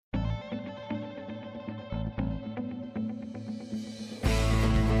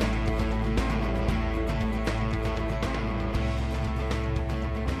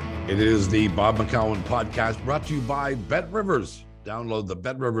It is the Bob McCown podcast brought to you by Bet Rivers. Download the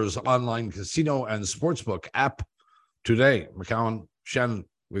Bet Rivers online casino and sportsbook app today. McCown, Shannon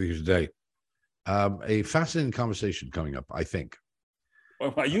with you today. A fascinating conversation coming up, I think.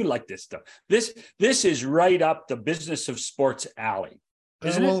 Well, you like this stuff. This is right up the business of sports alley,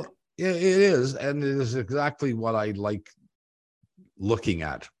 isn't it? Yeah, it is. And it is exactly what I like looking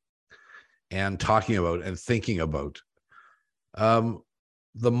at and talking about and thinking about.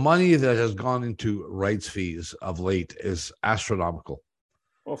 The money that has gone into rights fees of late is astronomical.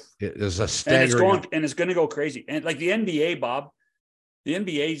 Oof. It is a staggering. And it's going to go crazy. And like the NBA, Bob, the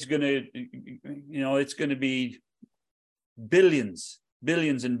NBA is going to, it's going to be billions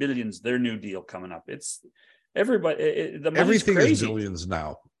and billions. Their new deal coming up. It's everybody. The money's everything crazy. Is billions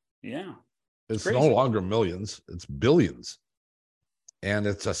now. Yeah, it's no longer millions. It's billions. And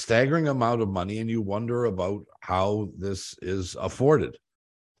it's a staggering amount of money. And you wonder about how this is afforded.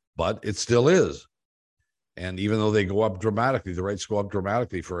 But it still is. And even though they go up dramatically, the rates go up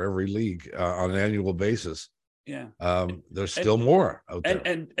dramatically for every league on an annual basis. Yeah. There's still more out there.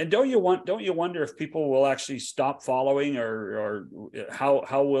 And don't you wonder if people will actually stop following or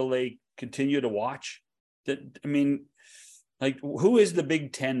how will they continue to watch? I mean, like, who is the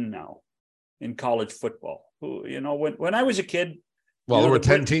Big 10 now in college football? Who, when I was a kid. Well, there were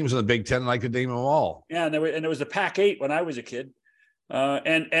 10 teams in the Big 10, and I could name them all. Yeah, and there was the Pac-8 when I was a kid.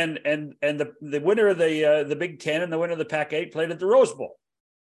 And the winner of the Big 10 and the winner of the Pac-8 played at the Rose Bowl,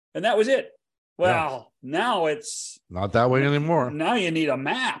 and that was it. Well, Now it's not that way anymore. Now you need a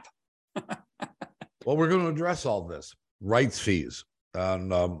map. Well, we're going to address all this rights fees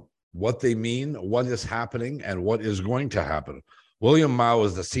and what they mean, what is happening, and what is going to happen. William Mao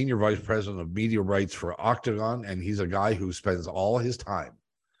is the Senior Vice President of Media Rights for Octagon, and he's a guy who spends all his time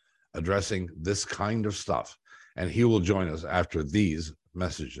addressing this kind of stuff. And he will join us after these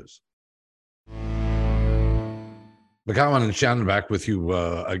messages. McCowan and Shannon back with you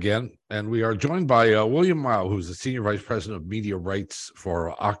again. And we are joined by William Mao, who's the Senior Vice President of Media Rights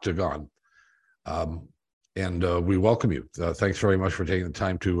for Octagon. And we welcome you. Thanks very much for taking the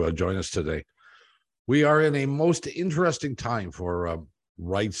time to join us today. We are in a most interesting time for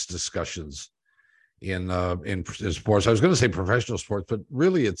rights discussions in sports. I was going to say professional sports, but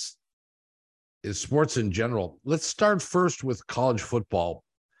really it's sports in general. Let's start first with college football,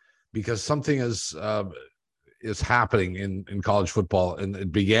 because something is happening in college football, and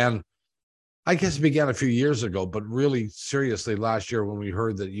it began a few years ago, but really seriously last year when we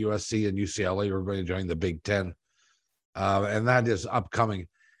heard that USC and UCLA were going to join the Big 10, and that is upcoming,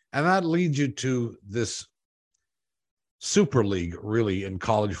 and that leads you to this super league really in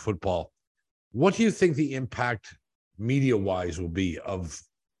college football. What do you think the impact media-wise will be of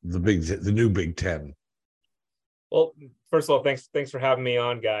the new Big 10? Well, first of all, thanks for having me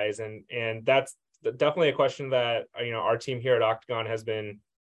on, guys, and that's definitely a question that our team here at Octagon has been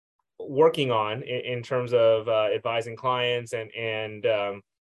working on in terms of advising clients and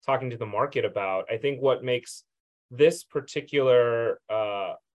talking to the market about. I think what makes this particular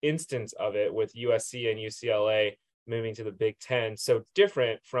instance of it with USC and UCLA moving to the Big 10 so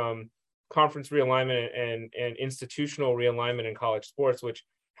different from conference realignment and institutional realignment in college sports, which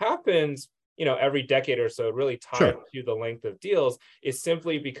happens, every decade or so, really tied to the length of deals, is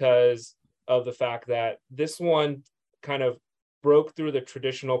simply because of the fact that this one kind of broke through the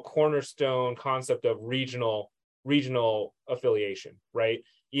traditional cornerstone concept of regional affiliation, right?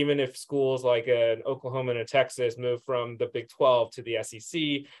 Even if schools like an Oklahoma and a Texas move from the Big 12 to the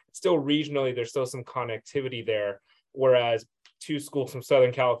SEC, still regionally, there's still some connectivity there. Whereas two schools from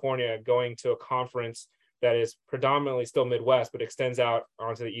Southern California going to a conference that is predominantly still Midwest, but extends out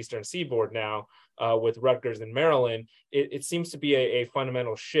onto the Eastern Seaboard now with Rutgers and Maryland, it seems to be a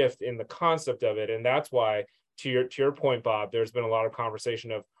fundamental shift in the concept of it. And that's why, to your point, Bob, there's been a lot of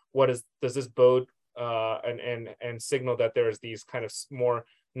conversation of does this bode and signal that there's these kind of more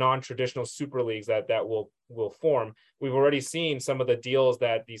non-traditional super leagues that will form. We've already seen some of the deals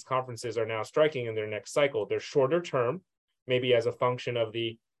that these conferences are now striking in their next cycle. They're shorter term, maybe as a function of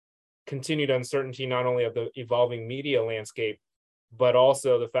the continued uncertainty, not only of the evolving media landscape, but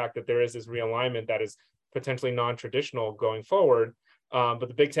also the fact that there is this realignment that is potentially non-traditional going forward. But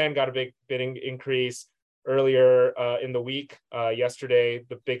the Big 10 got a big bidding increase earlier in the week. Yesterday,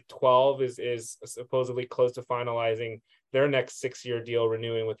 the Big 12 is supposedly close to finalizing their next 6-year deal,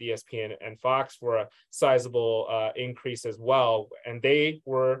 renewing with ESPN and Fox for a sizable increase as well. And they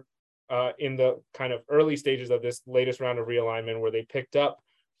were in the kind of early stages of this latest round of realignment, where they picked up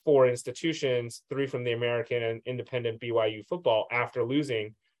 4 institutions, 3 from the American and independent BYU football, after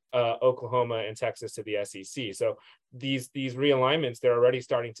losing Oklahoma and Texas to the SEC. So these realignments, they're already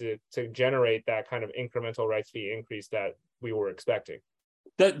starting to generate that kind of incremental rights fee increase that we were expecting.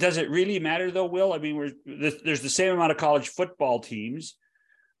 Does it really matter though, Will? I mean, there's the same amount of college football teams,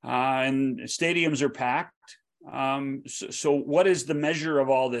 and stadiums are packed. So what is the measure of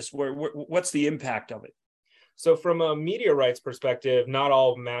all this? What's the impact of it? So from a media rights perspective, not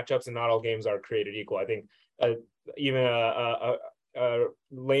all matchups and not all games are created equal. I think even a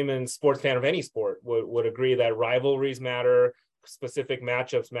layman sports fan of any sport would agree that rivalries matter, specific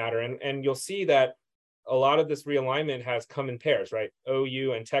matchups matter. And you'll see that a lot of this realignment has come in pairs, right?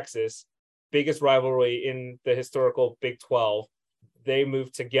 OU and Texas, biggest rivalry in the historical Big 12. They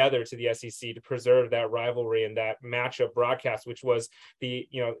moved together to the SEC to preserve that rivalry and that matchup broadcast, which was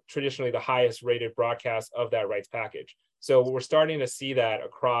traditionally the highest rated broadcast of that rights package. So we're starting to see that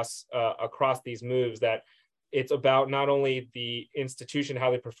across these moves, that it's about not only the institution,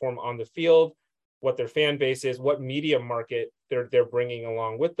 how they perform on the field, what their fan base is, what media market they're bringing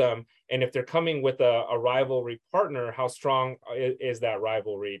along with them. And if they're coming with a rivalry partner, how strong is that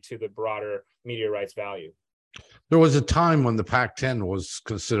rivalry to the broader media rights value? There was a time when the Pac-10 was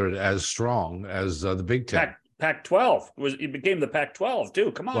considered as strong as the Big 10. Pac-12 it became the Pac-12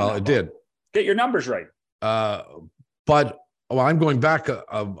 too. Come on. Well, now, it did. Get your numbers right. But I'm going back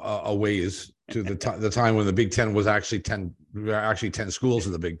a ways to the time when the Big 10 was actually 10. There are actually 10 schools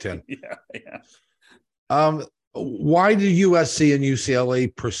in the Big 10. Yeah. Why do USC and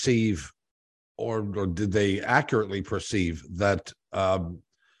UCLA perceive, or did they accurately perceive that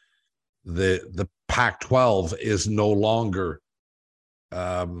the Pac-12 is no longer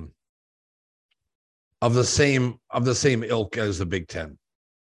of the same ilk as the Big 10?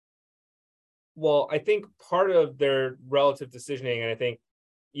 Well, I think part of their relative decisioning, and I think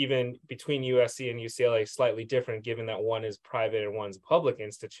even between USC and UCLA, slightly different, given that one is private and one's a public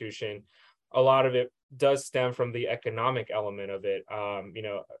institution. A lot of it does stem from the economic element of it.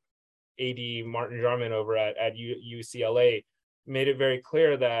 AD Martin Jarman over at UCLA made it very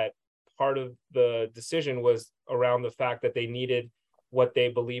clear that part of the decision was around the fact that they needed what they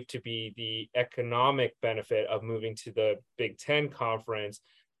believed to be the economic benefit of moving to the Big 10 conference.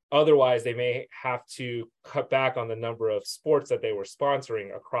 Otherwise, they may have to cut back on the number of sports that they were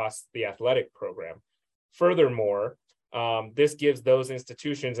sponsoring across the athletic program. Furthermore, this gives those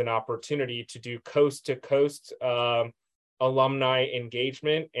institutions an opportunity to do coast-to-coast alumni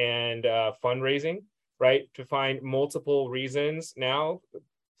engagement and fundraising, right? To find multiple reasons now,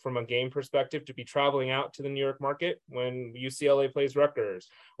 from a game perspective, to be traveling out to the New York market when UCLA plays Rutgers,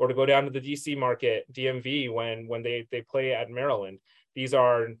 or to go down to the DC market, DMV, when they play at Maryland. These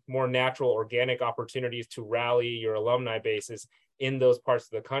are more natural, organic opportunities to rally your alumni bases in those parts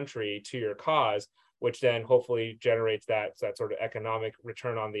of the country to your cause, which then hopefully generates that sort of economic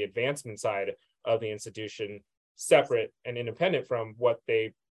return on the advancement side of the institution, separate and independent from what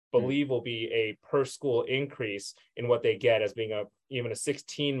they believe will be a per school increase in what they get as being even a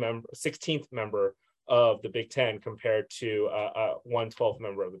 16th member of the Big 10 compared to a 1/12th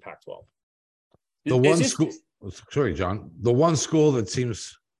member of the Pac-12. Sorry, John. The one school that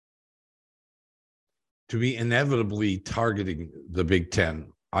seems to be inevitably targeting the Big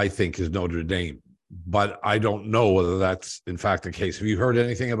 10, I think, is Notre Dame. But I don't know whether that's in fact the case. Have you heard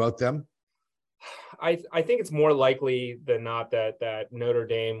anything about them? I think it's more likely than not that Notre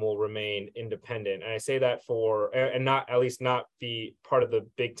Dame will remain independent. And I say that and not at least not be part of the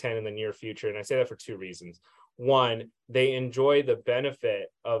Big 10 in the near future. And I say that for two reasons. One, they enjoy the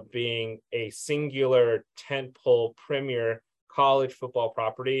benefit of being a singular tentpole premier college football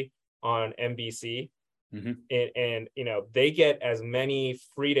property on NBC. Mm-hmm. And they get as many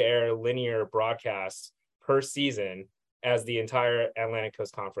free-to-air linear broadcasts per season as the entire Atlantic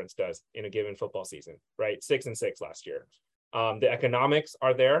Coast Conference does in a given football season, right? 6-6 last year. The economics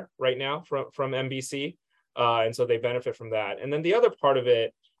are there right now from NBC, and so they benefit from that. And then the other part of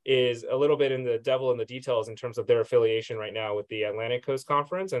it is a little bit in the devil in the details in terms of their affiliation right now with the Atlantic Coast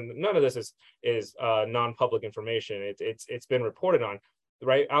Conference. And none of this is non-public information. It's been reported on.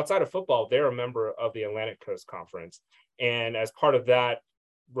 Right outside of football, they're a member of the Atlantic Coast Conference. And as part of that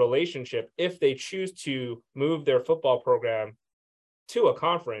relationship, if they choose to move their football program to a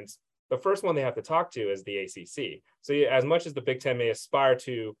conference, the first one they have to talk to is the ACC. So as much as the Big 10 may aspire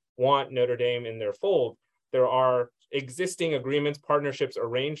to want Notre Dame in their fold, there are existing agreements, partnerships,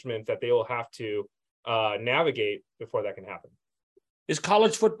 arrangements that they will have to navigate before that can happen. Is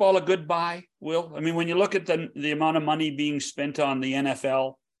college football a good buy, Will? I mean, when you look at the amount of money being spent on the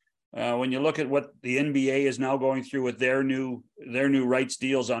NFL, when you look at what the NBA is now going through with their new rights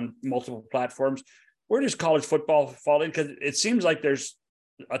deals on multiple platforms, where does college football fall in? Because it seems like there's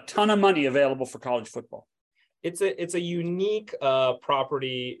a ton of money available for college football. It's a unique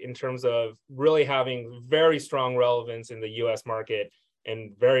property in terms of really having very strong relevance in the U.S. market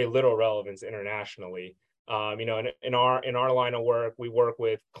and very little relevance internationally. In our line of work, we work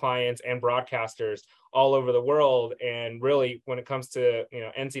with clients and broadcasters all over the world, and really, when it comes to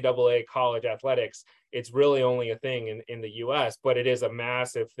NCAA college athletics, it's really only a thing in the U.S., but it is a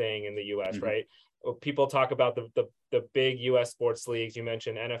massive thing in the U.S. Mm-hmm. Right? People talk about the big U.S. sports leagues. You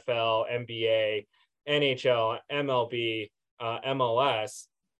mentioned NFL, NBA, NHL, MLB, MLS.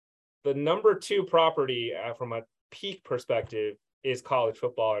 The number two property from a peak perspective is college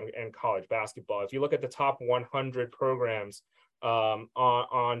football and college basketball. If you look at the top 100 programs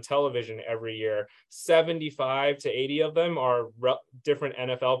on television every year, 75 to 80 of them are different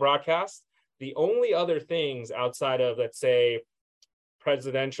NFL broadcasts. The only other things outside of, let's say,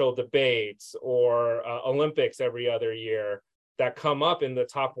 presidential debates or Olympics every other year that come up in the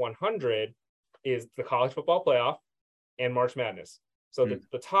top 100 is the college football playoff and March Madness. So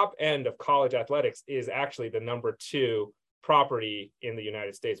the top end of college athletics is actually the number two property in the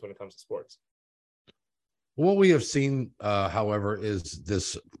United States when it comes to sports. What we have seen, however, is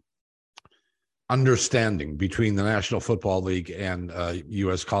this understanding between the National Football League and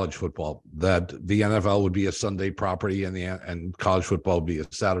U.S. college football that the NFL would be a Sunday property and college football would be a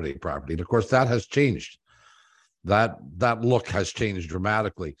Saturday property. And of course, that has changed. That look has changed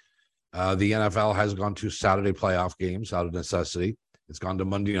dramatically. The NFL has gone to Saturday playoff games out of necessity. It's gone to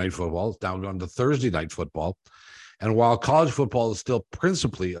Monday Night Football. It's now gone to Thursday Night Football. And while college football is still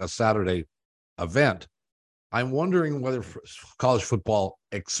principally a Saturday event, I'm wondering whether college football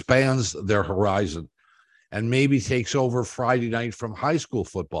expands their horizon and maybe takes over Friday night from high school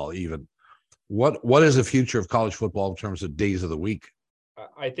football even. What is the future of college football in terms of days of the week?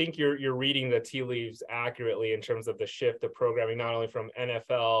 I think you're reading the tea leaves accurately in terms of the shift of programming, not only from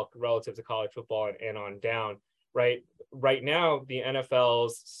NFL relative to college football and on down, right? Right now, the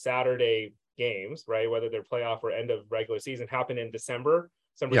NFL's Saturday games, right, whether they're playoff or end of regular season, happen in December,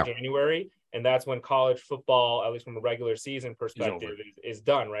 January. And that's when college football, at least from a regular season perspective, is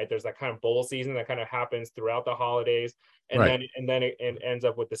done, right? There's that kind of bowl season that kind of happens throughout the holidays. And then it ends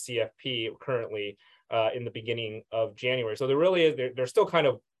up with the CFP currently in the beginning of January. So there really is, they're still kind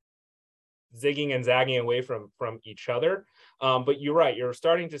of zigging and zagging away from each other. But you're right, you're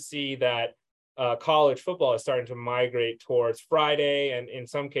starting to see that college football is starting to migrate towards Friday, and in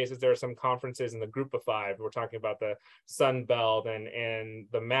some cases there are some conferences in the group of five. We're talking about the Sun Belt and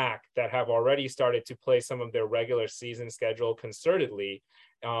the MAC that have already started to play some of their regular season schedule concertedly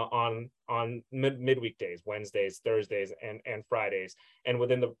on midweek days, Wednesdays, Thursdays, and Fridays. And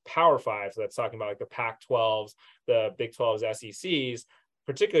within the Power Five, so that's talking about like the Pac-12s, the Big 12s, SECs,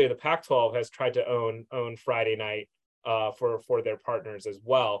 particularly the Pac-12 has tried to own Friday night for their partners as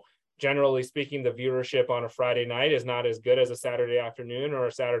well. Generally speaking, the viewership on a Friday night is not as good as a Saturday afternoon or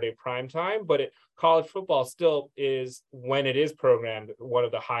a Saturday prime time, but college football still is, when it is programmed, one of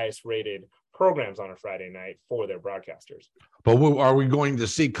the highest rated programs on a Friday night for their broadcasters. But are we going to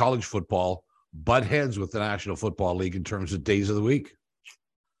see college football butt heads with the National Football League in terms of days of the week?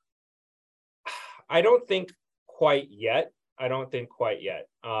 I don't think quite yet.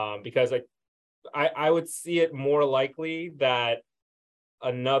 Because I would see it more likely that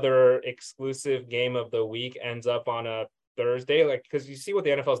another exclusive game of the week ends up on a Thursday, because you see what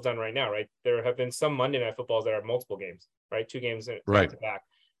the NFL's done right now, right? There have been some Monday Night Footballs that are multiple games, right? 2 games back to back.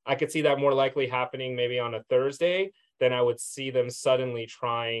 I could see that more likely happening maybe on a Thursday than I would see them suddenly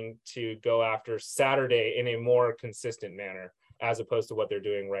trying to go after Saturday in a more consistent manner, as opposed to what they're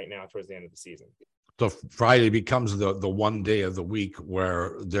doing right now towards the end of the season. So Friday becomes the one day of the week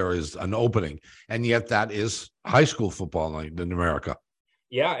where there is an opening, and yet that is high school football night in America.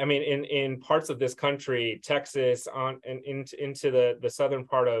 Yeah, I mean, in parts of this country, Texas, into the southern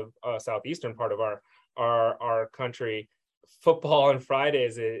part of southeastern part of our country, football on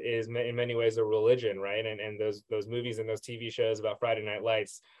Fridays is in many ways a religion, right? And those movies and those TV shows about Friday Night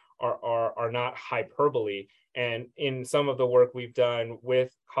Lights are not hyperbole. And in some of the work we've done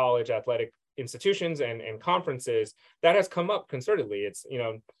with college athletic institutions and conferences, that has come up concertedly. It's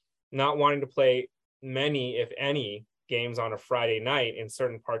not wanting to play many, if any, games on a Friday night in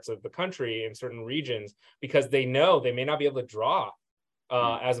certain parts of the country, in certain regions, because they know they may not be able to draw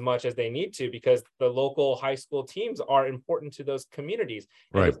as much as they need to, because the local high school teams are important to those communities.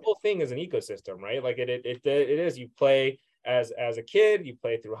 And this whole thing is an ecosystem, right? Like it is. You play as a kid, you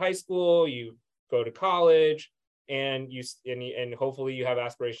play through high school, you go to college, and hopefully you have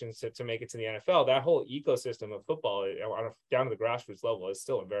aspirations to make it to the NFL. That whole ecosystem of football down to the grassroots level is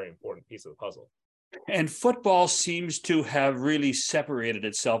still a very important piece of the puzzle. And football seems to have really separated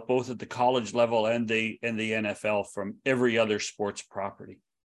itself both at the college level and the NFL from every other sports property.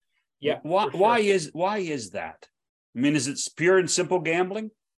 Yeah. Why is that? I mean, is it pure and simple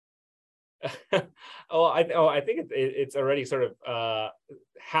gambling? I think it's already sort of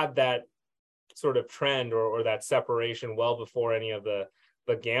had that sort of trend or that separation well before any of the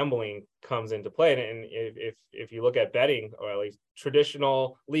gambling comes into play. And if you look at betting, or at least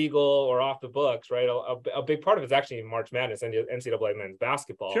traditional, legal, or off the books, right, a big part of it is actually March Madness and NCAA men's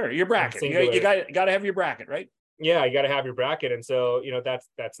basketball. Sure, your bracket. You got to have your bracket, right? Yeah, you got to have your bracket, and so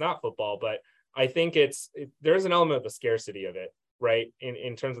that's not football, but I think there's an element of the scarcity of it, right?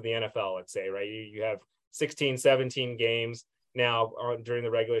 In terms of the NFL, let's say, right, you have 16, 17 games now during the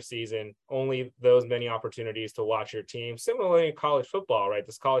regular season, only those many opportunities to watch your team. Similarly in college football, right?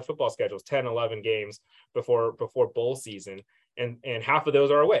 This college football schedule is 10, 11 games before bowl season, and half of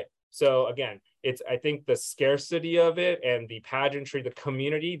those are away. So again, I think the scarcity of it and the pageantry, the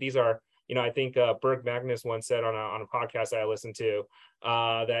community, these are, I think Berg Magnus once said on a podcast that I listened to,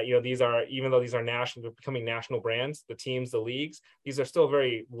 that these are, even though these are becoming national brands, the teams, the leagues, these are still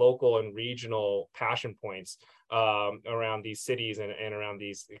very local and regional passion points around these cities and around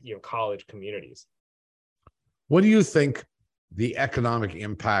these college communities. What do you think the economic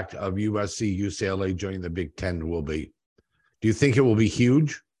impact of USC UCLA joining the Big 10 will be? Do you think it will be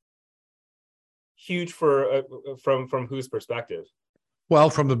huge? Huge from whose perspective? Well,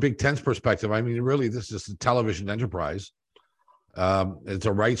 from the Big Ten's perspective, I mean, really, this is a television enterprise. It's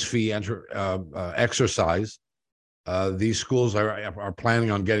a rights fee exercise. These schools are planning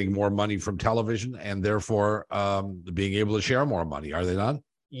on getting more money from television and therefore being able to share more money, are they not?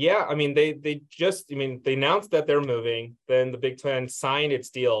 Yeah, I mean, they announced that they're moving. Then the Big Ten signed its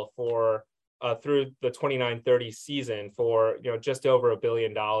deal for through the 29-30 season for just over $1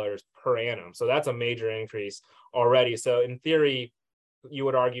 billion per annum. So that's a major increase already. So in theory, you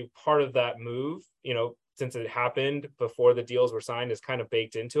would argue part of that move, since it happened before the deals were signed, is kind of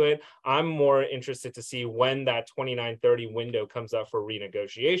baked into it. I'm more interested to see when that 29-30 window comes up for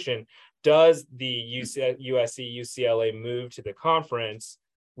renegotiation. Does the USC UCLA move to the conference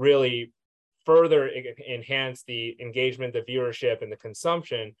really further enhance the engagement, the viewership, and the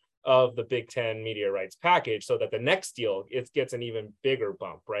consumption of the Big Ten media rights package, so that the next deal gets an even bigger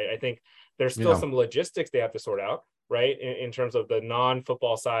bump, right? I think there's still some logistics they have to sort out, right, in terms of the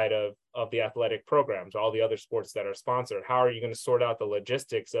non-football side of the athletic programs, all the other sports that are sponsored. How are you going to sort out the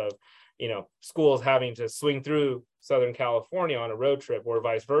logistics of, schools having to swing through Southern California on a road trip, or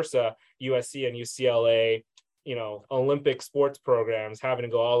vice versa, USC and UCLA, Olympic sports programs having to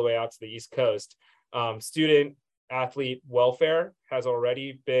go all the way out to the East Coast. Student athlete welfare has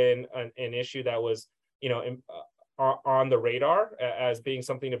already been an issue that was, on the radar as being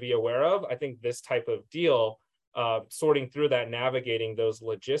something to be aware of. I think this type of deal, sorting through that, navigating those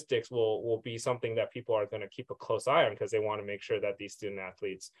logistics will be something that people are going to keep a close eye on, because they want to make sure that these student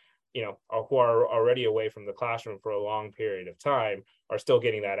athletes, who are already away from the classroom for a long period of time, are still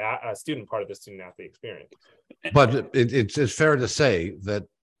getting that student part of the student athlete experience. But it's fair to say that,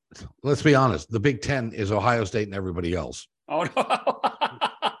 let's be honest, the Big Ten is Ohio State and everybody else. Oh no.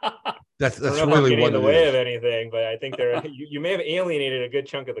 That's really what in the way of anything, but I think you may have alienated a good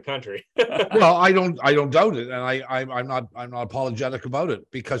chunk of the country. Well, I don't doubt it, and I'm not apologetic about it,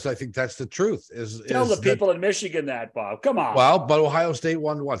 because I think that's the truth. Tell the people in Michigan that, Bob. Come on. Well, but Ohio State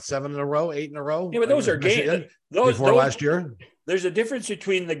won what, 7 in a row, 8 in a row? Yeah, but those are games. Before last year. There's a difference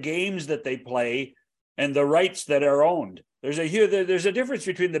between the games that they play and the rights that are owned. There's a difference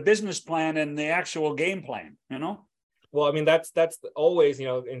between the business plan and the actual game plan. Well, I mean, that's always,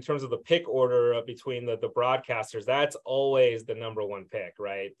 in terms of the pick order between the broadcasters, that's always the number one pick,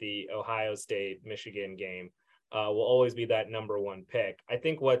 right? The Ohio State Michigan game will always be that number one pick. I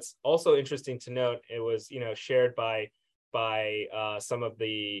think what's also interesting to note, it was, shared by some of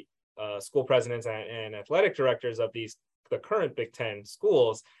the school presidents and athletic directors of the current Big Ten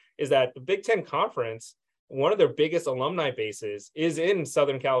schools, is that the Big Ten Conference, one of their biggest alumni bases is in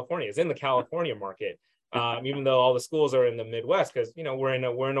Southern California, is in the California market. Even though all the schools are in the Midwest, because we're in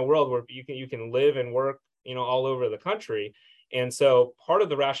a world where you can live and work all over the country. And so part of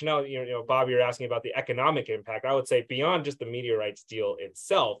the rationale, Bob, you're asking about the economic impact. I would say beyond just the media rights deal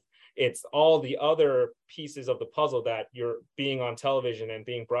itself, it's all the other pieces of the puzzle that you're being on television and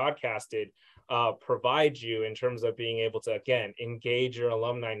being broadcasted provides you, in terms of being able to, again, engage your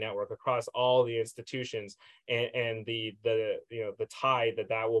alumni network across all the institutions, and the tide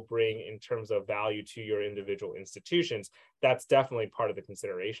that will bring in terms of value to your individual institutions. That's definitely part of the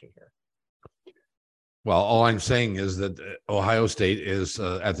consideration here. Well, all I'm saying is that Ohio State is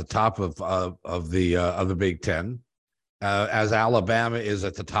at the top of the Big Ten, as Alabama is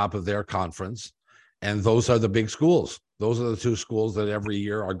at the top of their conference, and those are the big schools. Those are the two schools that every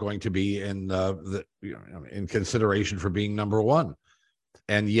year are going to be in consideration for being number one.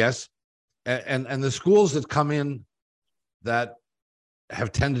 And yes, and the schools that come in that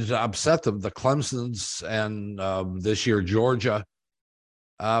have tended to upset them, the Clemsons and this year Georgia,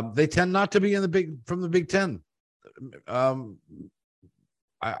 they tend not to be in from the Big Ten.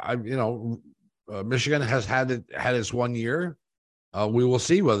 Michigan has had its 1 year. We will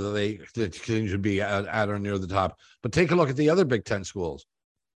see whether they continue to be at or near the top. But take a look at the other Big Ten schools;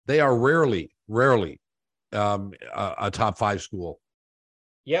 they are rarely a top 5 school.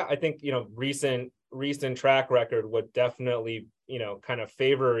 Yeah, I think recent track record would definitely kind of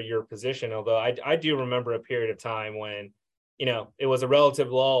favor your position. Although I do remember a period of time when it was a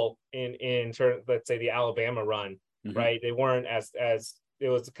relative lull in terms, let's say, the Alabama run, mm-hmm. right? They weren't as it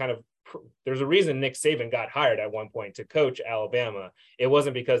was kind of. There's a reason Nick Saban got hired at one point to coach Alabama. It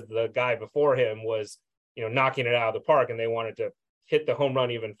wasn't because the guy before him was, knocking it out of the park and they wanted to hit the home run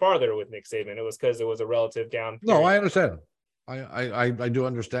even farther with Nick Saban. It was because it was a relative down period. No, I understand. I do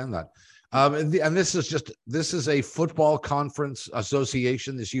understand that. And this is a football conference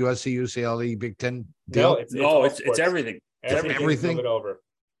association, this USC, UCLA, Big 10 deal. It's everything. Everything. Move it over.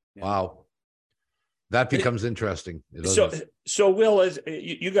 Yeah. Wow. That becomes interesting. So Will, as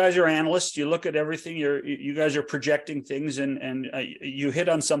you guys are analysts, you look at everything. You guys are projecting things, and you hit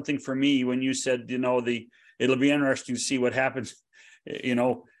on something for me when you said, it'll be interesting to see what happens,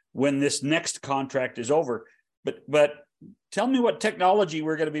 when this next contract is over. But tell me what technology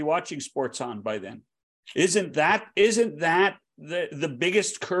we're going to be watching sports on by then. Isn't that the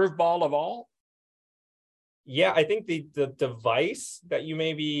biggest curveball of all? Yeah, I think the device that you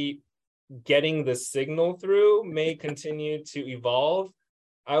may be getting the signal through may continue to evolve.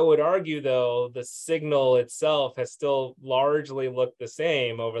 I would argue, though, the signal itself has still largely looked the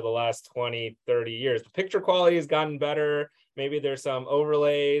same over the last 20, 30 years. The picture quality has gotten better. Maybe there's some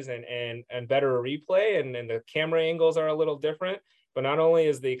overlays and better replay, and the camera angles are a little different. But not only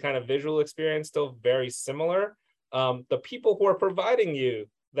is the kind of visual experience still very similar, the people who are providing you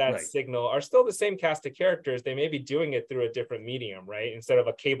that signal are still the same cast of characters. They may be doing it through a different medium, right? Instead of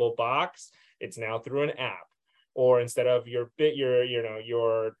a cable box, it's now through an app. Or instead of your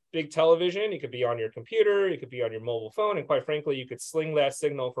big television, it could be on your computer, it could be on your mobile phone, and quite frankly, you could sling that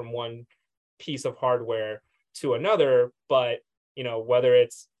signal from one piece of hardware to another. But whether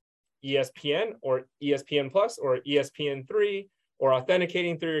it's ESPN or ESPN Plus or ESPN3 or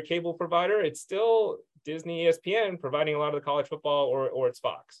authenticating through your cable provider, it's still Disney, ESPN providing a lot of the college football, or it's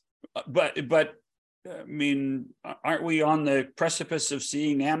Fox. But I mean, aren't we on the precipice of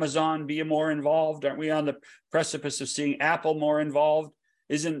seeing Amazon be more involved? Aren't we on the precipice of seeing Apple more involved?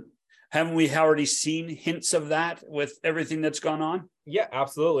 Haven't we already seen hints of that with everything that's gone on? Yeah,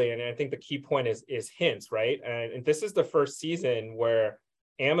 absolutely. And I think the key point is hints, right? And this is the first season where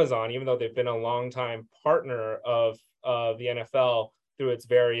Amazon, even though they've been a longtime partner of the NFL through its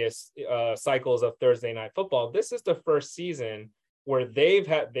various cycles of Thursday Night Football, this is the first season where they're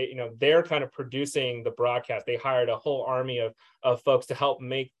kind of producing the broadcast. They hired a whole army of folks to help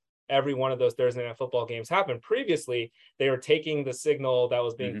make every one of those Thursday Night Football games happen. Previously, they were taking the signal that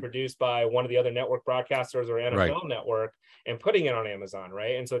was being produced by one of the other network broadcasters or NFL network and putting it on Amazon,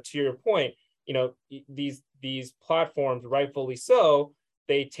 right? And so to your point, these platforms, rightfully so,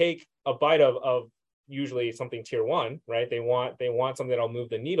 they take a bite of usually something tier one, right? They want something that'll move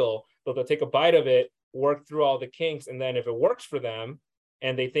the needle, but they'll take a bite of it, work through all the kinks, and then if it works for them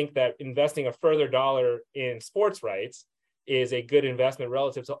and they think that investing a further dollar in sports rights is a good investment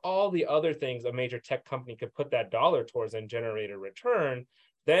relative to all the other things a major tech company could put that dollar towards and generate a return,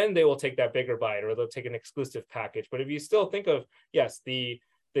 then they will take that bigger bite, or they'll take an exclusive package. But if you still think of, yes, the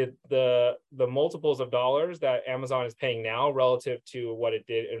multiples of dollars that Amazon is paying now relative to what it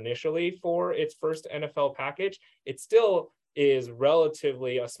did initially for its first NFL package, it still is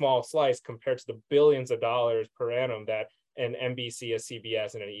relatively a small slice compared to the billions of dollars per annum that an NBC, a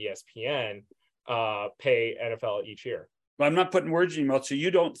CBS, and an ESPN pay NFL each year. Well, I'm not putting words in your mouth. So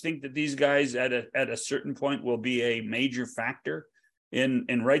you don't think that these guys at a certain point will be a major factor in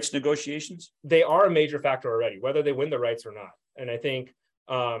rights negotiations? They are a major factor already, whether they win the rights or not. And I think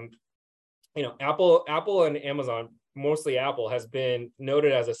Apple and Amazon, mostly Apple, has been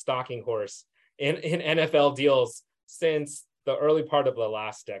noted as a stalking horse in NFL deals since the early part of the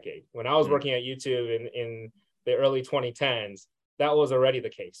last decade. When I was working at YouTube in the early 2010s, that was already the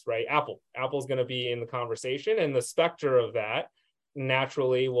case, right? Apple's going to be in the conversation, and the specter of that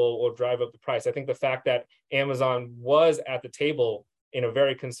naturally will drive up the price. I think the fact that Amazon was at the table in a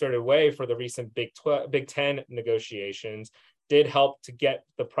very concerted way for the recent Big 10 negotiations did help to get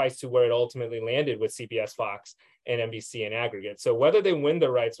the price to where it ultimately landed with CBS, Fox, and NBC in aggregate. So whether they win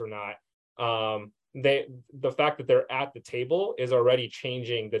the rights or not, the fact that they're at the table is already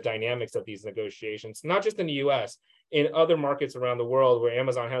changing the dynamics of these negotiations, not just in the US, in other markets around the world where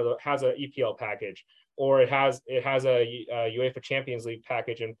Amazon has an EPL package, or it has a UEFA Champions League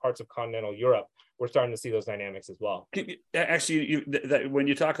package in parts of continental Europe. We're starting to see those dynamics as well. Actually, when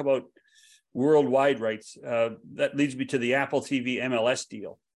you talk about worldwide rights, that leads me to the Apple TV MLS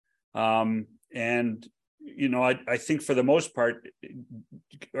deal. And, you know, I think for the most part,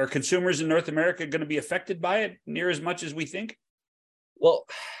 are consumers in North America going to be affected by it near as much as we think? Well,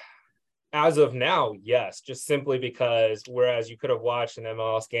 as of now, yes, just simply because whereas you could have watched an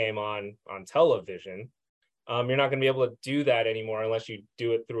MLS game on television, you're not going to be able to do that anymore unless you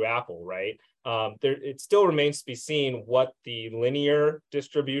do it through Apple, right? It still remains to be seen what the linear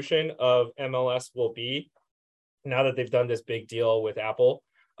distribution of MLS will be now that they've done this big deal with Apple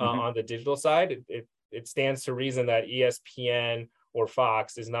on the digital side. It stands to reason that ESPN or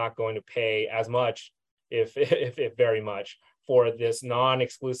Fox is not going to pay as much, if very much, for this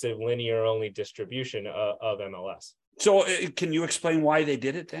non-exclusive linear only distribution of MLS. So can you explain why they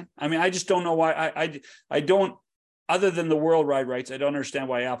did it then? I mean, I just don't know why. I don't, other than the worldwide rights, I don't understand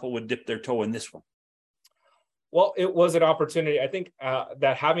why Apple would dip their toe in this one. Well, it was an opportunity. I think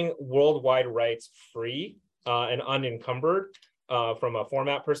that having worldwide rights free and unencumbered from a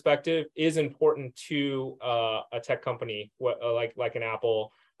format perspective is important to a tech company like an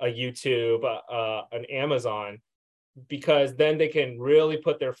Apple, a YouTube, an Amazon, because then they can really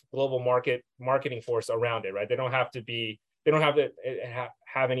put their global marketing force around it, right? They don't have to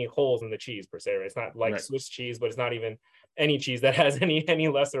have any holes in the cheese per se, right? It's not like Swiss cheese, but it's not even any cheese that has any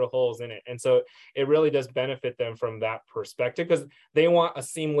lesser holes in it. And so it really does benefit them from that perspective, because they want a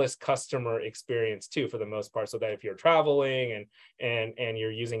seamless customer experience too, for the most part, so that if you're traveling and you're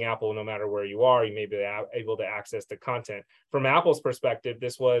using Apple, no matter where you are, you may be able to access the content. From Apple's perspective,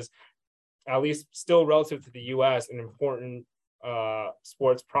 this was, at least still relative to the US, an important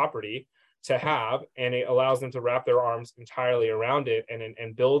sports property to have, and it allows them to wrap their arms entirely around it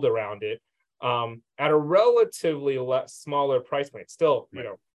and build around it at a relatively smaller price point. Still, you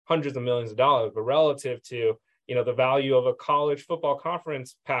know, hundreds of millions of dollars, but relative to, you know, the value of a college football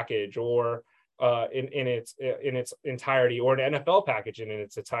conference package, or in its entirety, or an NFL package in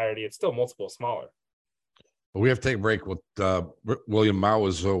its entirety, it's still multiple smaller. We have to take a break. With William Mao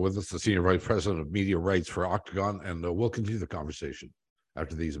is with us, the Senior Vice President of Media Rights for Octagon, and we'll continue the conversation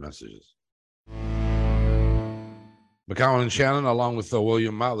after these messages. McCowan and Shannon, along with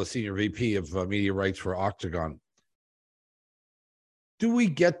William Mao, the Senior VP of Media Rights for Octagon. Do we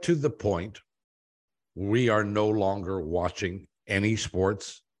get to the point where we are no longer watching any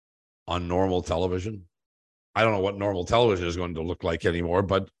sports on normal television? I don't know what normal television is going to look like anymore,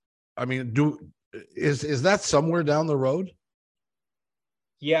 but I mean, is that somewhere down the road?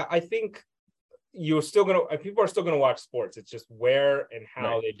 Yeah, I think people are still going to watch sports. It's just where and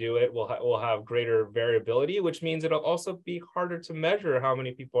how they do it will have greater variability, which means it'll also be harder to measure how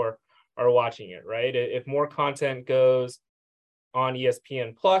many people are watching it, right? If more content goes on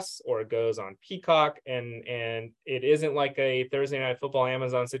ESPN Plus, or it goes on Peacock, and it isn't like a Thursday Night Football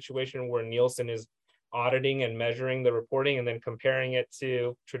Amazon situation where Nielsen is auditing and measuring the reporting and then comparing it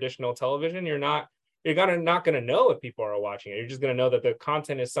to traditional television, you're not going to know if people are watching it. You're just going to know that the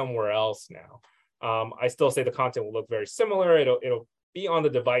content is somewhere else now. I still say the content will look very similar. It'll be on the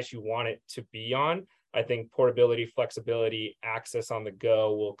device you want it to be on. I think portability, flexibility, access on the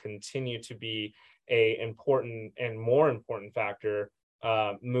go will continue to be a important and more important factor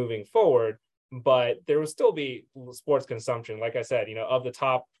moving forward. But there will still be sports consumption. Like I said, you know, of the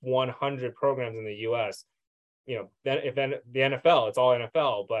top 100 programs in the US, you know, then the NFL, it's all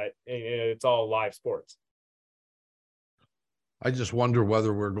NFL, but it's all live sports. I just wonder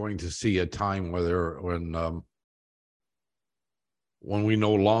whether we're going to see a time when we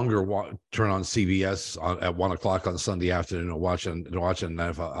no longer turn on CBS at 1 o'clock on Sunday afternoon and watch an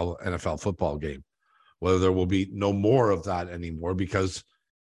NFL football game, whether there will be no more of that anymore, because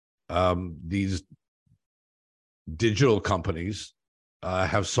these digital companies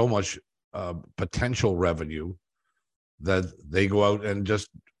have so much potential revenue that they go out and just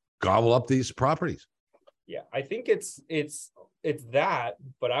gobble up these properties. Yeah, I think it's that,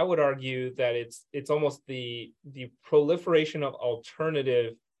 but I would argue that it's almost the proliferation of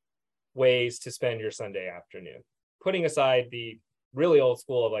alternative ways to spend your Sunday afternoon, putting aside the really old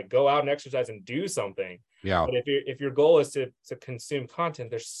school of like go out and exercise and do something. Yeah. But if your goal is to consume content,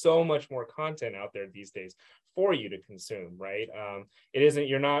 there's so much more content out there these days for you to consume, right? It isn't,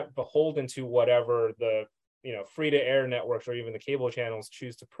 you're not beholden to whatever the free to air networks or even the cable channels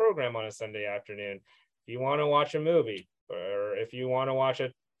choose to program on a Sunday afternoon. If you want to watch a movie, or if you want to watch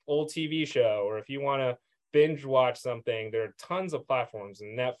an old TV show, or if you want to binge watch something, there are tons of platforms,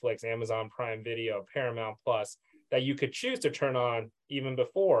 Netflix, Amazon Prime Video, Paramount Plus, that you could choose to turn on even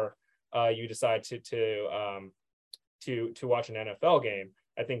before you decide to watch an NFL game.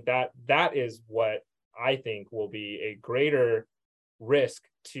 I think that is what I think will be a greater risk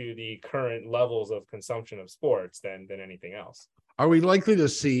to the current levels of consumption of sports than anything else. Are we likely to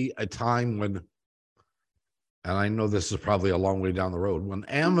see a time when, and I know this is probably a long way down the road, when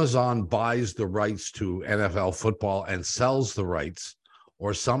Amazon buys the rights to NFL football and sells the rights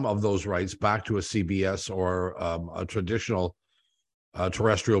or some of those rights back to a CBS or a traditional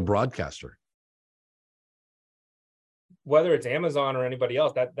terrestrial broadcaster? Whether it's Amazon or anybody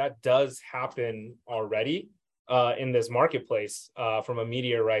else, that does happen already in this marketplace from a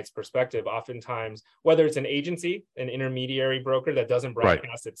media rights perspective. Oftentimes, whether it's an agency, an intermediary broker that doesn't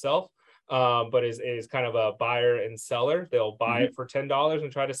broadcast itself, but is kind of a buyer and seller, they'll buy it for $10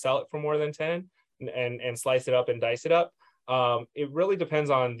 and try to sell it for more than 10 and slice it up and dice it up. It really depends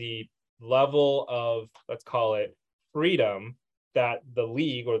on the level of, let's call it, freedom that the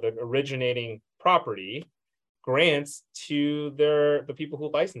league or the originating property grants to the people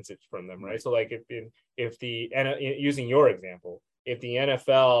who license it from them, right? So like if using your example, if the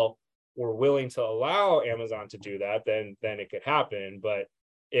NFL were willing to allow Amazon to do that, then it could happen. But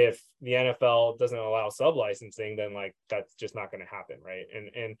if the NFL doesn't allow sub-licensing, then like that's just not going to happen, right?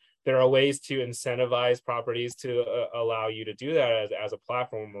 And there are ways to incentivize properties to allow you to do that as a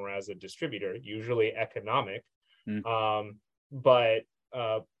platform or as a distributor, usually economic. But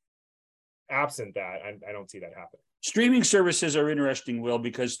absent that, I don't see that happen. Streaming services are interesting, Will,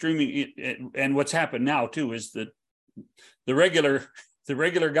 because streaming, and what's happened now too is that the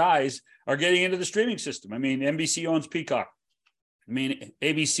regular guys are getting into the streaming system. I mean, NBC owns Peacock. I mean,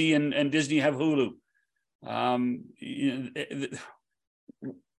 ABC and Disney have Hulu. Are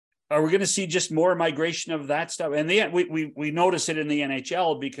we going to see just more migration of that stuff? And we notice it in the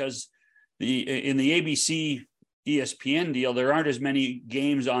NHL because in the ABC ESPN deal, there aren't as many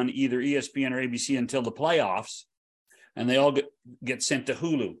games on either ESPN or ABC until the playoffs, and they all get sent to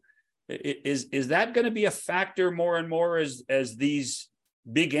Hulu. Is that going to be a factor more and more as these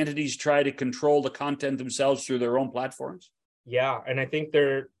big entities try to control the content themselves through their own platforms? Yeah, and I think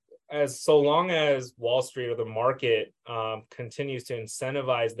so long as Wall Street or the market continues to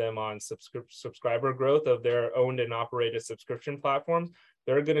incentivize them on subscriber growth of their owned and operated subscription platforms,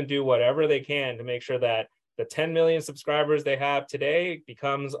 they're going to do whatever they can to make sure that the 10 million subscribers they have today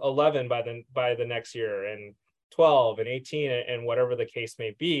becomes 11 by the next year, and 12 and 18 and whatever the case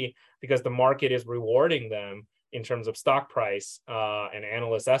may be, because the market is rewarding them in terms of stock price and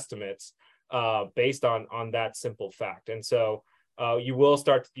analyst estimates based on that simple fact. And so you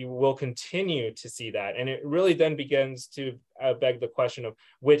will continue to see that. And it really then begins to beg the question of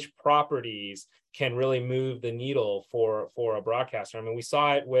which properties can really move the needle for a broadcaster. I mean, we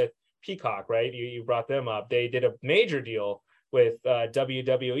saw it with Peacock, right? You brought them up. They did a major deal with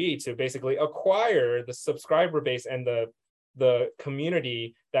WWE to basically acquire the subscriber base and the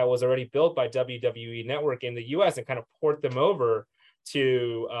community that was already built by WWE Network in the US and kind of port them over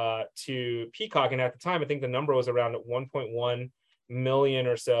to Peacock. And at the time, I think the number was around 1.1 million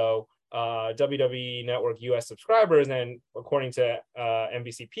or so WWE Network US subscribers. And according to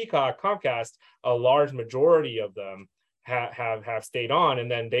NBC Peacock, Comcast, a large majority of them have stayed on,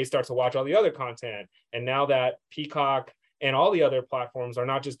 and then they start to watch all the other content. And now that Peacock and all the other platforms are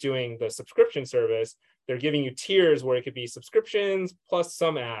not just doing the subscription service, they're giving you tiers where it could be subscriptions plus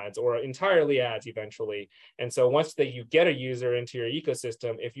some ads or entirely ads eventually. And so once you get a user into your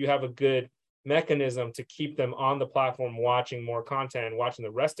ecosystem, if you have a good mechanism to keep them on the platform watching more content, watching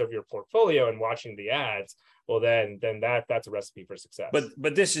the rest of your portfolio and watching the ads, well then that's a recipe for success.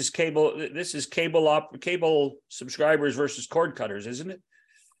 But this is cable subscribers versus cord cutters, isn't it?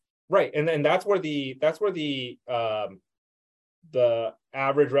 Right. And that's where the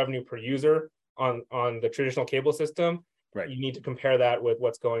average revenue per user on the traditional cable system, right, you need to compare that with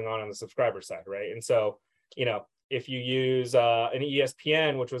what's going on the subscriber side, right? And so, if you use an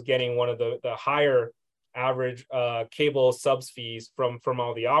ESPN, which was getting one of the higher average cable subs fees from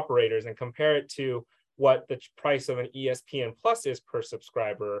all the operators, and compare it to what the price of an ESPN Plus is per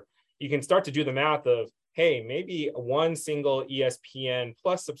subscriber, you can start to do the math of, hey, maybe one single ESPN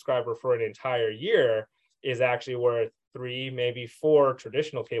Plus subscriber for an entire year is actually worth 3, maybe 4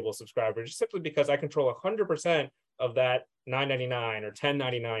 traditional cable subscribers, just simply because I control 100% of that $9.99 or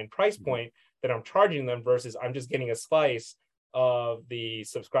 $10.99 price point that I'm charging them, versus I'm just getting a slice of the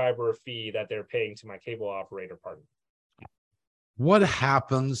subscriber fee that they're paying to my cable operator partner. What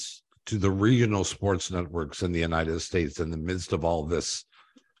happens to the regional sports networks in the United States in the midst of all this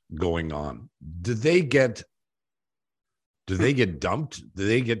going on? Do they get dumped? Do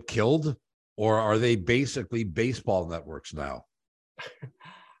they get killed? Or are they basically baseball networks now?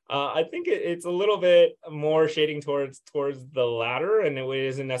 I think it's a little bit more shading towards the latter, and it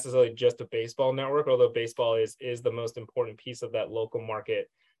isn't necessarily just a baseball network, although baseball is the most important piece of that local market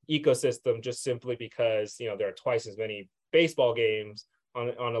ecosystem, just simply because, you know, there are twice as many baseball games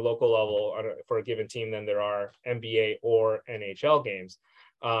on a local level for a given team than there are NBA or NHL games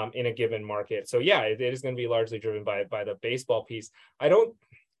in a given market. So yeah, it is going to be largely driven by the baseball piece.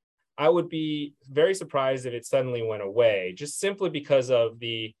 I would be very surprised if it suddenly went away, just simply because of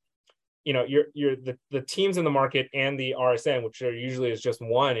the, you know, the teams in the market and the RSN, which are usually is just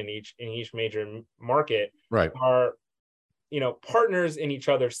one in each major market, right, are, you know, partners in each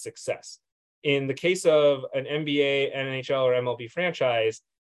other's success. In the case of an NBA, NHL, or MLB franchise,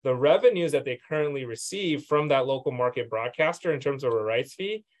 the revenues that they currently receive from that local market broadcaster in terms of a rights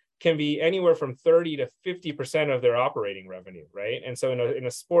fee can be anywhere from 30 to 50% of their operating revenue, right? And so in a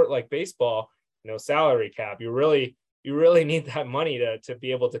sport like baseball, you know, salary cap, you really need that money to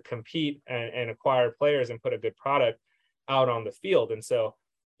be able to compete and acquire players and put a good product out on the field. And so,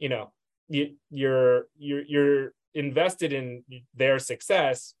 you know, you're invested in their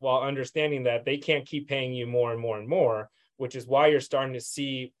success while understanding that they can't keep paying you more and more and more, which is why you're starting to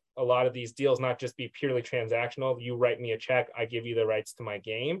see a lot of these deals not just be purely transactional. You write me a check, I give you the rights to my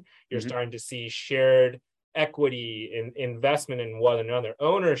game. You're starting to see shared equity and investment in one another,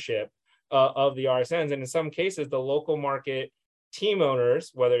 ownership of the RSNs. And in some cases, the local market team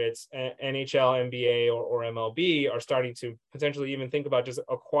owners, whether it's NHL, NBA, or MLB, are starting to potentially even think about just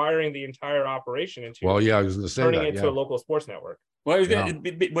acquiring the entire operation into, I was going to say turning it into a local sports network. Well,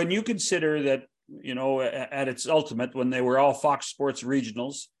 when you consider that, you know, at its ultimate, when they were all Fox Sports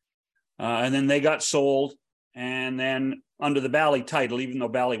regionals, and then they got sold, and then under the Bally title, even though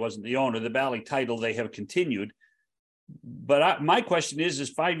Bally wasn't the owner, the Bally title, they have continued. But my question is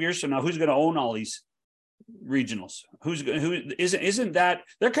 5 years from now, who's going to own all these regionals? Isn't that,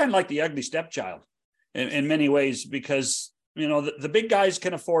 they're kind of like the ugly stepchild in many ways, because, you know, the big guys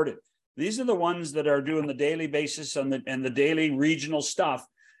can afford it. These are the ones that are doing the daily basis and the daily regional stuff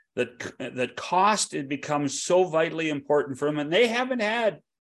that cost, it becomes so vitally important for them. And they haven't had,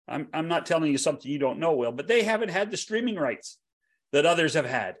 I'm not telling you something you don't know, Will, but they haven't had the streaming rights that others have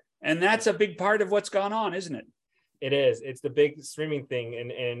had. And that's a big part of what's gone on, isn't it? It is. It's the big streaming thing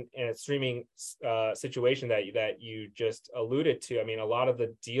and a streaming situation that you just alluded to. I mean, a lot of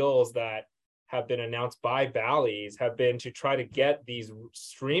the deals that have been announced by Bally's have been to try to get these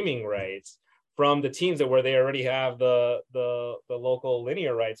streaming rights from the teams where they already have the local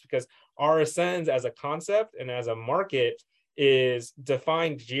linear rights, because RSNs as a concept and as a market is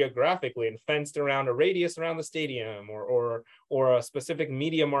defined geographically and fenced around a radius around the stadium or a specific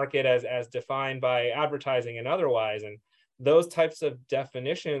media market as defined by advertising and otherwise. And those types of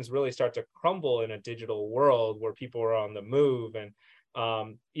definitions really start to crumble in a digital world where people are on the move.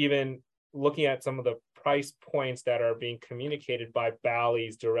 And even looking at some of the price points that are being communicated by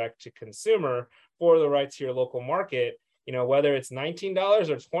Bally's direct to consumer for the rights to your local market, you know, whether it's $19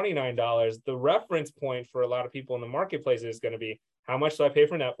 or $29, the reference point for a lot of people in the marketplace is going to be, how much do I pay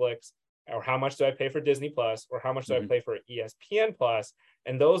for Netflix, or how much do I pay for Disney Plus, or how much do I pay for ESPN Plus?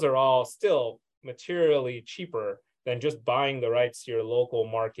 And those are all still materially cheaper than just buying the rights to your local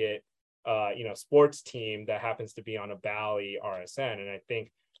market, you know, sports team that happens to be on a Bally RSN. And I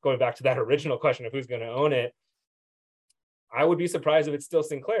think going back to that original question of who's going to own it, I would be surprised if it's still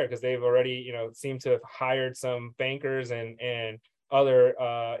Sinclair, because they've already, you know, seem to have hired some bankers and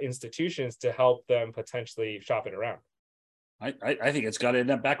other institutions to help them potentially shop it around. I think it's got to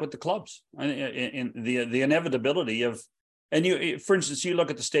end up back with the clubs. In the inevitability of, and you, for instance, you look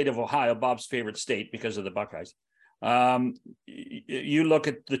at the state of Ohio, Bob's favorite state because of the Buckeyes. You look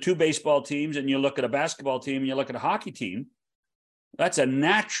at the two baseball teams, and you look at a basketball team, and you look at a hockey team. That's a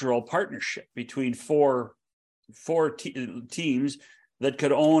natural partnership between four teams that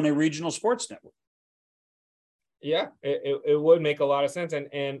could own a regional sports network. Yeah, it would make a lot of sense.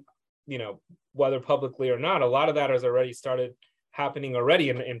 And you know, whether publicly or not, a lot of that has already started happening already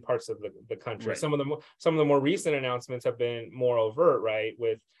in parts of the country. Right. Some of the more recent announcements have been more overt, right?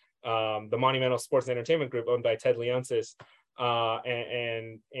 With the Monumental Sports and Entertainment Group owned by Ted Leonsis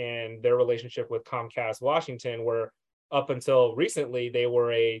and their relationship with Comcast Washington, where up until recently, they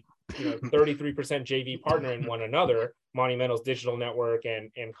were a 33% JV partner in one another, Monumental's digital network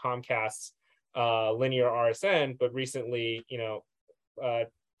and Comcast's linear RSN. But recently,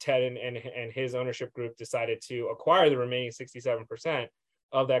 Ted and his ownership group decided to acquire the remaining 67%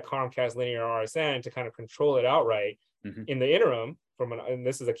 of that Comcast linear RSN to kind of control it outright. Mm-hmm. In the interim, and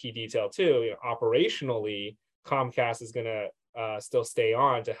this is a key detail too, operationally, Comcast is going to still stay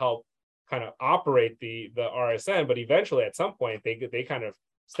on to help kind of operate the RSN, but eventually at some point they kind of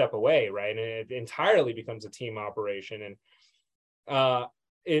step away, right? And it entirely becomes a team operation. And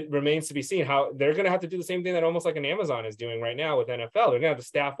it remains to be seen how they're going to have to do the same thing that almost like an Amazon is doing right now with NFL. They're going to have to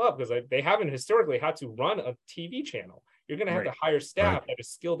staff up because they haven't historically had to run a TV channel. You're going to have to hire staff that is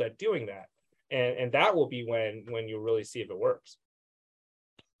skilled at doing that. And that will be when you really see if it works.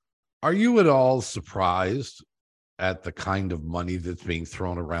 Are you at all surprised at the kind of money that's being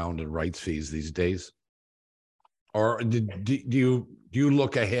thrown around in rights fees these days? Or do you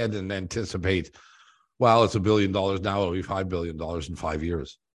look ahead and anticipate, well, it's $1 billion now, it'll be $5 billion in 5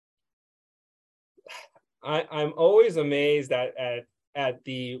 years? I'm always amazed at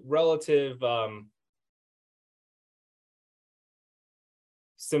the relative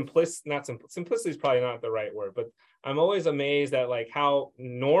simplicity is probably not the right word, but I'm always amazed at like how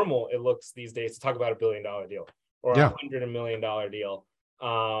normal it looks these days to talk about $1 billion deal or $100 million deal.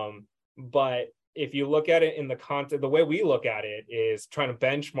 But if you look at it in the context, the way we look at it is trying to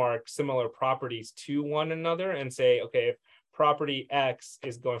benchmark similar properties to one another and say, okay, if property X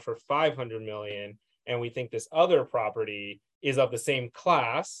is going for 500 million, and we think this other property is of the same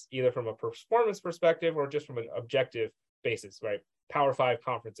class, either from a performance perspective or just from an objective basis, right? Power 5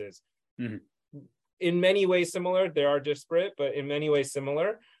 conferences. Mm-hmm. In many ways similar, they are disparate, but in many ways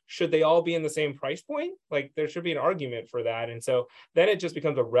similar. Should they all be in the same price point? Like there should be an argument for that. And so then it just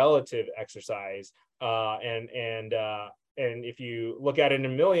becomes a relative exercise. And if you look at it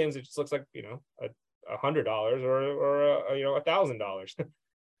in millions, it just looks like, $100 or $1,000.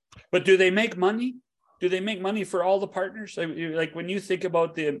 But do they make money? Do they make money for all the partners? Like when you think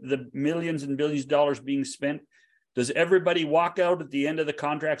about the millions and billions of dollars being spent, does everybody walk out at the end of the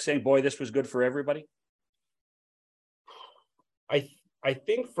contract saying, boy, this was good for everybody? I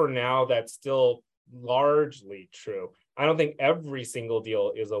think for now, that's still largely true. I don't think every single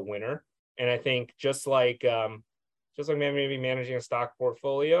deal is a winner. And I think just like maybe managing a stock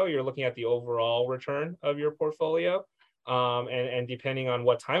portfolio, you're looking at the overall return of your portfolio. And depending on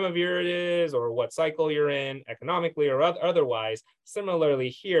what time of year it is or what cycle you're in economically or otherwise, similarly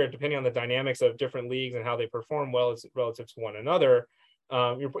here, depending on the dynamics of different leagues and how they perform well relative to one another,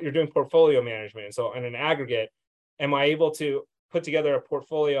 you're doing portfolio management. And so in an aggregate, am I able to put together a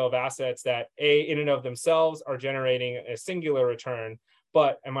portfolio of assets that in and of themselves are generating a singular return,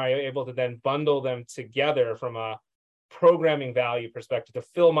 but am I able to then bundle them together from a programming value perspective to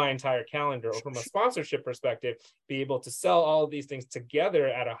fill my entire calendar, or from a sponsorship perspective, be able to sell all of these things together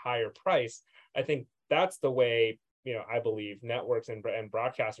at a higher price? I think that's the way, I believe networks and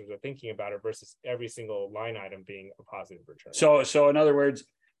broadcasters are thinking about it versus every single line item being a positive return. So in other words,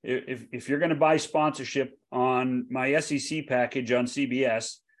 if you're going to buy sponsorship on my SEC package on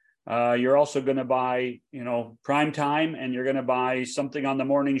CBS, you're also going to buy, prime time, and you're going to buy something on the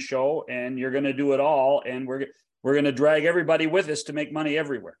morning show, and you're going to do it all. And we're going to drag everybody with us to make money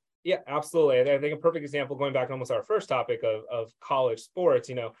everywhere. Yeah, absolutely. I think a perfect example, going back to almost our first topic of college sports,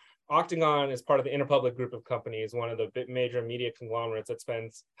 Octagon is part of the Interpublic group of companies, one of the major media conglomerates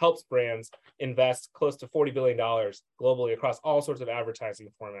that helps brands invest close to $40 billion globally across all sorts of advertising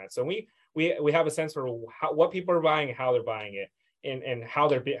formats. So we have a sense for what people are buying and how they're buying it, and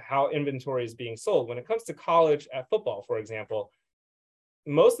how inventory is being sold. When it comes to college football, for example,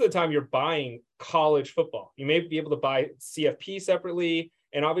 most of the time you're buying college football. You may be able to buy CFP separately,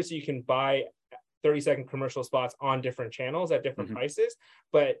 and obviously you can buy 30-second commercial spots on different channels at different prices,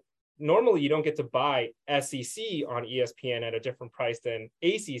 but normally you don't get to buy SEC on ESPN at a different price than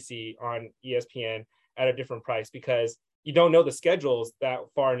ACC on ESPN at a different price, because you don't know the schedules that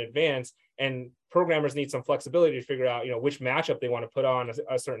far in advance, and programmers need some flexibility to figure out, which matchup they want to put on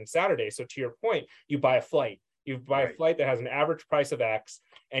a certain Saturday. So to your point, you buy a flight. You buy a flight that has an average price of X.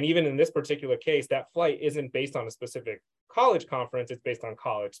 And even in this particular case, that flight isn't based on a specific college conference. It's based on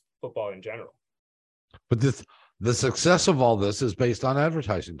college football in general. But the success of all this is based on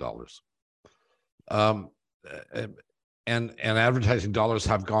advertising dollars. And advertising dollars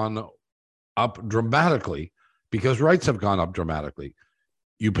have gone up dramatically because rights have gone up dramatically.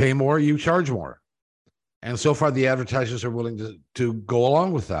 You pay more, you charge more. And so far, the advertisers are willing to go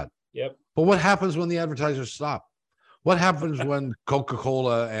along with that. Yep. But what happens when the advertisers stop? What happens when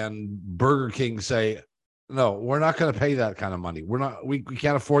Coca-Cola and Burger King say, No, we're not going to pay that kind of money. We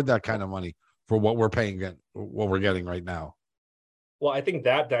can't afford that kind of money for what we're paying, what we're getting right now. Well, I think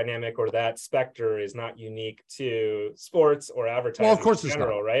that dynamic or that specter is not unique to sports or advertising Well, of course in it's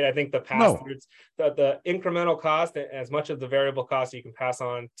general, not. right? I think the pass-throughs, the incremental cost, as much of the variable cost you can pass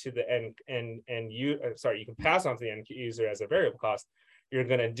on to the end you can pass on to the end user as a variable cost, you're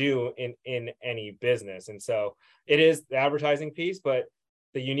going to do in any business. And so it is the advertising piece, but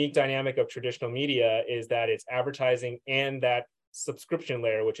the unique dynamic of traditional media is that it's advertising and that subscription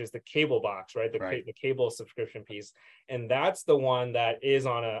layer, which is the cable box, right? The cable subscription piece. And that's the one that is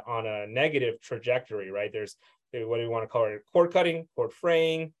on a negative trajectory, right? There's, what do you want to call it? Cord cutting, cord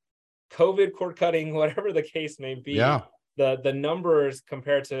fraying, COVID cord cutting, whatever the case may be. Yeah. The numbers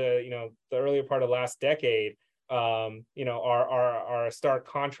compared to, the earlier part of last decade, are a stark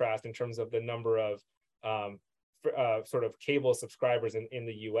contrast in terms of the number of sort of cable subscribers in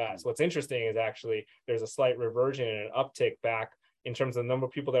the US. What's interesting is actually there's a slight reversion and an uptick back in terms of the number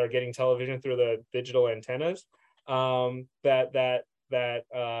of people that are getting television through the digital antennas, that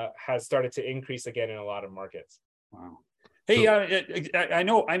has started to increase again in a lot of markets. Wow. Hey, I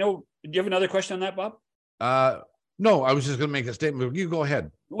know. Do you have another question on that, Bob? No, I was just going to make a statement. You go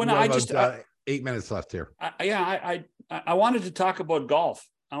ahead. Well, no, I just 8 minutes left here. I wanted to talk about golf.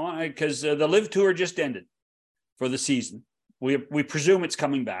 Because the Live Tour just ended for the season. We presume it's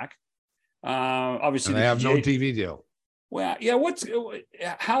coming back. Obviously, and they have no TV deal. Well, yeah.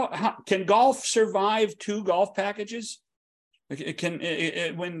 How can golf survive 2 golf packages? Where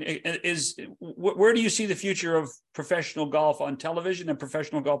do you see the future of professional golf on television and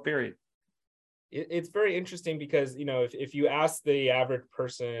professional golf period? It's very interesting because, if you ask the average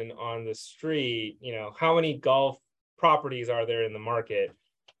person on the street, how many golf properties are there in the market?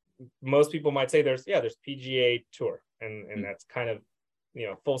 Most people might say there's PGA Tour, and that's kind of,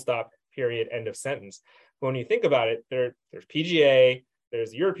 full stop, period, end of sentence. But when you think about it, there's PGA,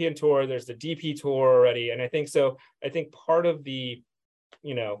 there's the European Tour, there's the DP Tour already. And I think part of the,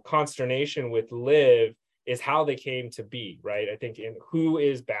 consternation with Live is how they came to be, right? I think who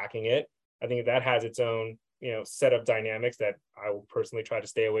is backing it. I think that has its own, set of dynamics that I will personally try to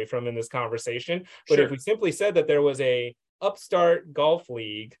stay away from in this conversation. But Sure. If we simply said that there was a upstart golf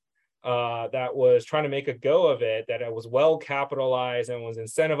league that was trying to make a go of it, that it was well capitalized and was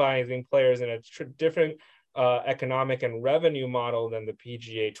incentivizing players in a different economic and revenue model than the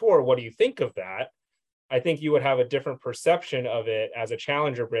PGA Tour, what do you think of that? I think you would have a different perception of it as a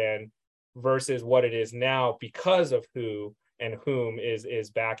challenger brand versus what it is now, because of who and whom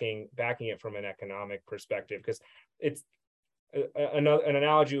is backing it from an economic perspective. Because it's an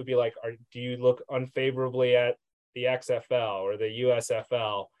analogy would be like, do you look unfavorably at the XFL or the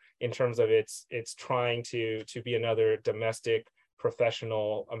USFL in terms of it's trying to be another domestic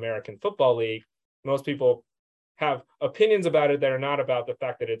professional American football league? Most people have opinions about it that are not about the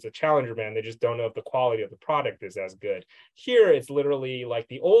fact that it's a challenger brand. They just don't know if the quality of the product is as good. Here, it's literally like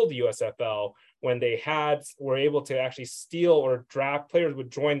the old USFL, when they were able to actually steal or draft players would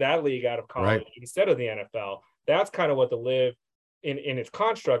join that league out of college instead of the NFL. That's kind of what the Live in its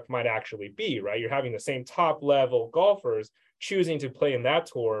construct might actually be, right? You're having the same top level golfers choosing to play in that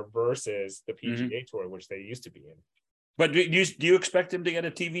tour versus the PGA Tour, which they used to be in. But do you expect them to get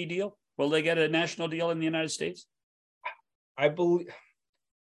a TV deal? Will they get a national deal in the United States? I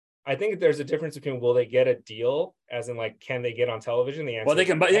think there's a difference between will they get a deal, as in like, can they get on television? The answer, well, they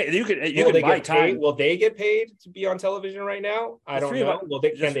can buy. Yeah, you can buy time. Will they get paid to be on television right now? I don't know.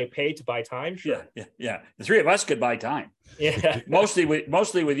 Can they pay to buy time? Sure. Yeah. The 3 of us could buy time. Yeah. mostly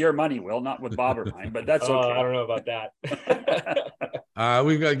with your money, Will, not with Bob or mine, but that's okay. I don't know about that.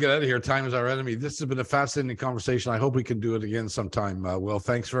 We've got to get out of here. Time is our enemy. This has been a fascinating conversation. I hope we can do it again sometime. Will,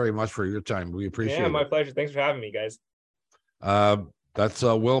 thanks very much for your time. We appreciate it. Yeah, my pleasure. Thanks for having me, guys. That's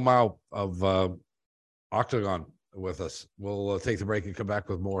Will Mao of Octagon with us. We'll take the break and come back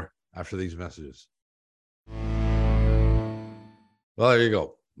with more after these messages. Well, there you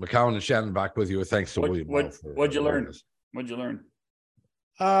go. McCowan and Shannon back with you. Thanks to William. What'd you learn? What'd you learn?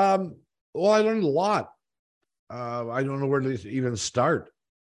 Well, I learned a lot. I don't know where to even start.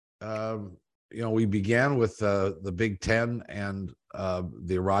 We began with the Big 10 and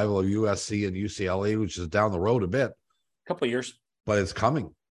the arrival of USC and UCLA, which is down the road a bit. A couple of years. But it's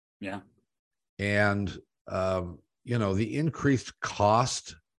coming. Yeah. And, the increased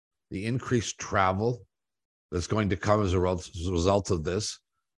cost, the increased travel that's going to come as a result of this.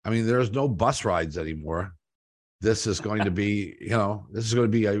 I mean, there's no bus rides anymore. This is going to be,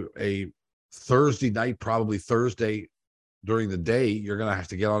 a Thursday night, probably Thursday during the day. You're going to have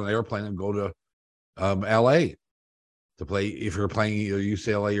to get on an airplane and go to LA to play if you're playing either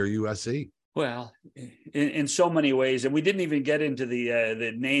UCLA or USC. Well, in so many ways, and we didn't even get into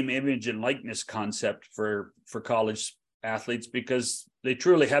the name, image, and likeness concept for college athletes, because they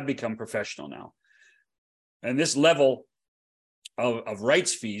truly have become professional now. And this level of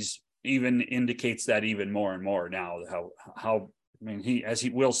rights fees even indicates that even more and more now. How I mean, as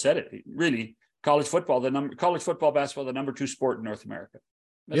Will said it, really, college football, basketball, the number 2 sport in North America.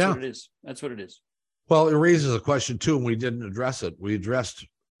 That's what it is. That's what it is. Well, it raises a question too, and we didn't address it. We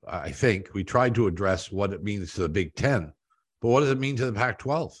tried to address what it means to the Big 10, but what does it mean to the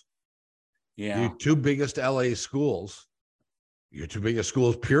Pac-12? Yeah. Your 2 biggest LA schools, your 2 biggest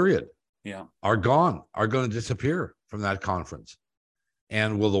schools, period, are gone, are going to disappear from that conference.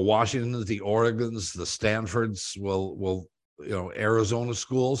 And will the Washingtons, the Oregons, the Stanfords, will Arizona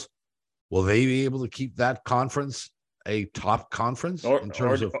schools, will they be able to keep that conference a top conference in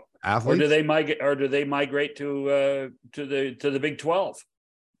terms of athletes? Or do they migrate to the Big 12?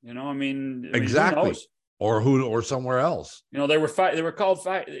 Exactly. Or somewhere else. They were called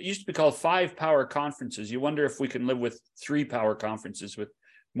 5. It used to be called 5 power conferences. You wonder if we can live with 3 power conferences with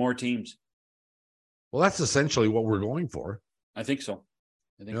more teams. Well, that's essentially what we're going for. I think so.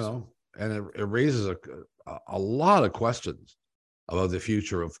 So. And it raises a lot of questions about the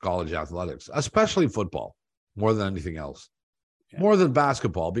future of college athletics, especially football, more than anything else, more than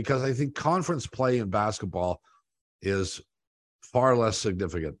basketball, because I think conference play in basketball is far less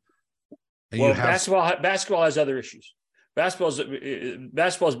significant. And basketball has other issues.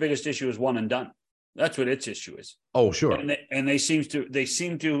 Basketball's biggest issue is one and done. That's what its issue is. Oh, sure. And they seem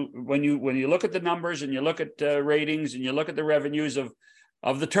to when you look at the numbers and you look at ratings and you look at the revenues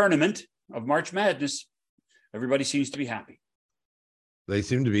of the tournament of March Madness, everybody seems to be happy. They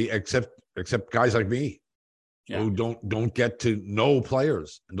seem to be, except guys like me, who don't get to know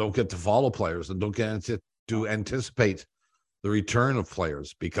players and don't get to follow players and don't get to anticipate the return of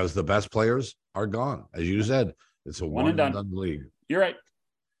players, because the best players are gone. As you said, it's a one and done league. You're right.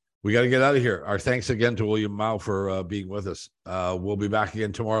 We got to get out of here. Our thanks again to William Mao for being with us. We'll be back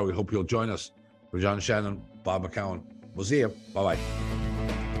again tomorrow. We hope you'll join us. For John Shannon, Bob McCown, we'll see you. Bye-bye.